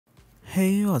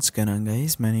Hey, what's going on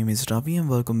guys? My name is Ravi and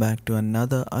welcome back to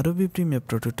another Adobe Premiere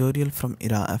Pro tutorial from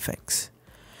iraFX.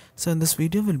 So in this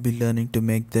video we'll be learning to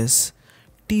make this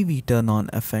TV turn on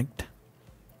effect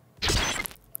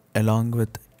along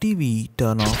with TV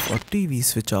turn off or TV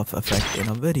switch off effect in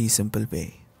a very simple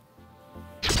way.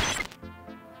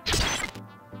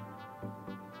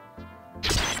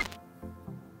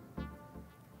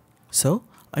 So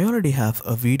I already have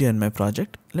a video in my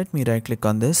project. Let me right click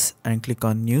on this and click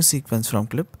on new sequence from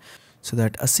clip so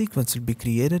that a sequence will be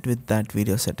created with that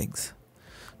video settings.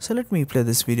 So let me play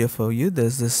this video for you.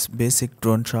 There's this basic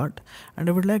drone shot and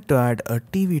I would like to add a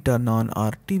TV turn on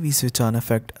or TV switch on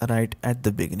effect right at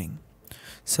the beginning.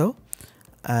 So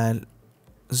I'll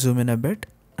zoom in a bit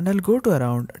and I'll go to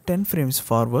around 10 frames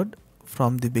forward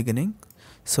from the beginning.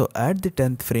 So at the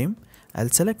 10th frame I'll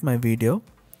select my video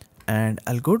and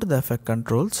I'll go to the effect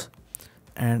controls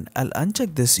and I'll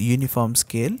uncheck this uniform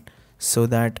scale so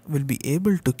that we'll be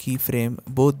able to keyframe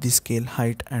both the scale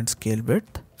height and scale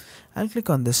width. I'll click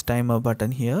on this timer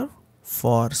button here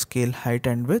for scale height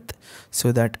and width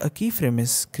so that a keyframe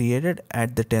is created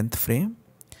at the 10th frame.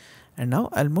 And now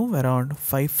I'll move around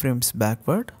 5 frames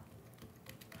backward.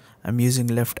 I'm using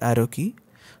left arrow key.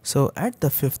 So at the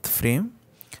 5th frame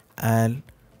I'll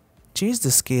change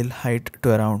the scale height to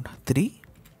around 3.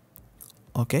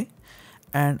 Okay,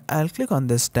 and I'll click on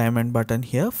this diamond button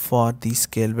here for the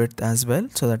scale width as well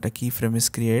so that a keyframe is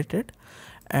created,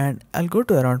 and I'll go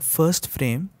to around first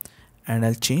frame and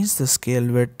I'll change the scale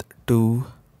width to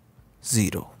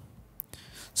 0.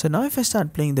 So now if I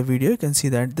start playing the video, you can see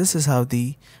that this is how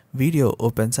the video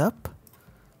opens up.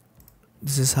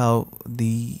 This is how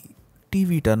the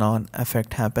TV turn on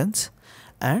effect happens,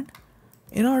 and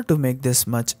in order to make this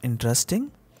much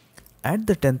interesting, at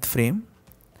the 10th frame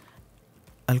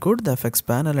I'll go to the effects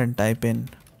panel and type in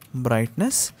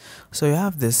brightness. So you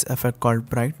have this effect called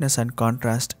brightness and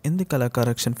contrast in the color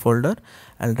correction folder.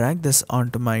 I'll drag this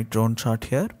onto my drone shot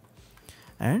here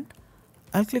and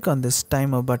I'll click on this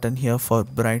timer button here for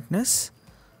brightness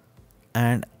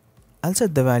and I'll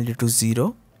set the value to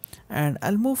 0 and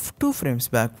I'll move 2 frames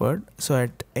backward. So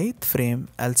at 8th frame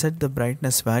I'll set the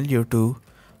brightness value to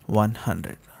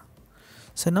 100.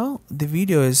 So now the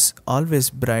video is always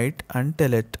bright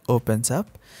until it opens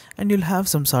up, and you'll have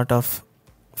some sort of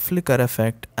flicker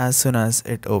effect as soon as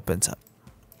it opens up.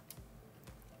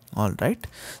 Alright,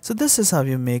 so this is how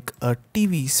you make a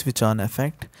TV switch on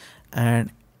effect,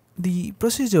 and the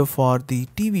procedure for the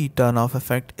TV turn off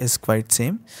effect is quite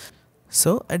same.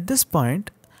 So at this point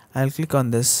I'll click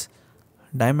on this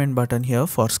diamond button here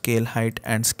for scale height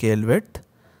and scale width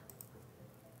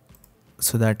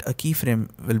so that a keyframe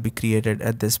will be created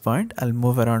at this point. I'll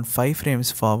move around 5 frames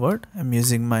forward. I'm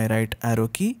using my right arrow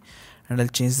key and I'll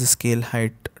change the scale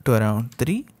height to around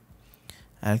 3.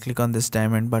 I'll click on this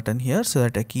diamond button here so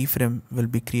that a keyframe will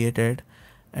be created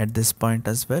at this point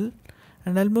as well.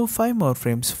 And I'll move 5 more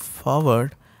frames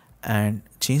forward and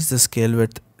change the scale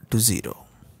width to 0.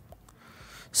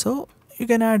 So you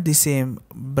can add the same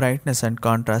brightness and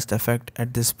contrast effect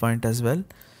at this point as well.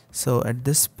 So at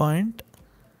this point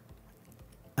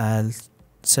I'll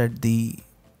set the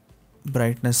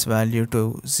brightness value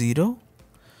to 0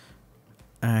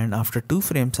 and after 2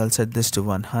 frames I'll set this to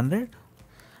 100,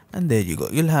 and there you go.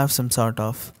 You'll have some sort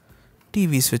of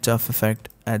TV switch off effect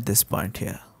at this point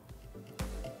here.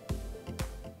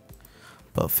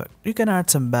 Perfect. You can add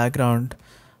some background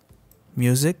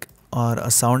music or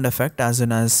a sound effect as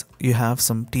soon as you have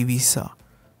some TV sound.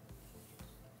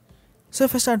 So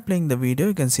if I start playing the video,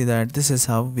 you can see that this is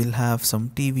how we'll have some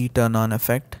TV turn on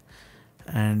effect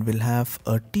and we'll have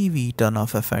a TV turn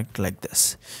off effect like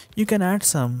this. You can add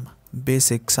some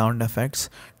basic sound effects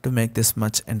to make this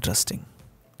much interesting.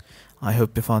 I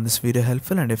hope you found this video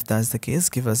helpful, and if that's the case,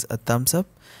 give us a thumbs up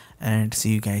and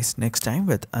see you guys next time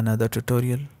with another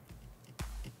tutorial.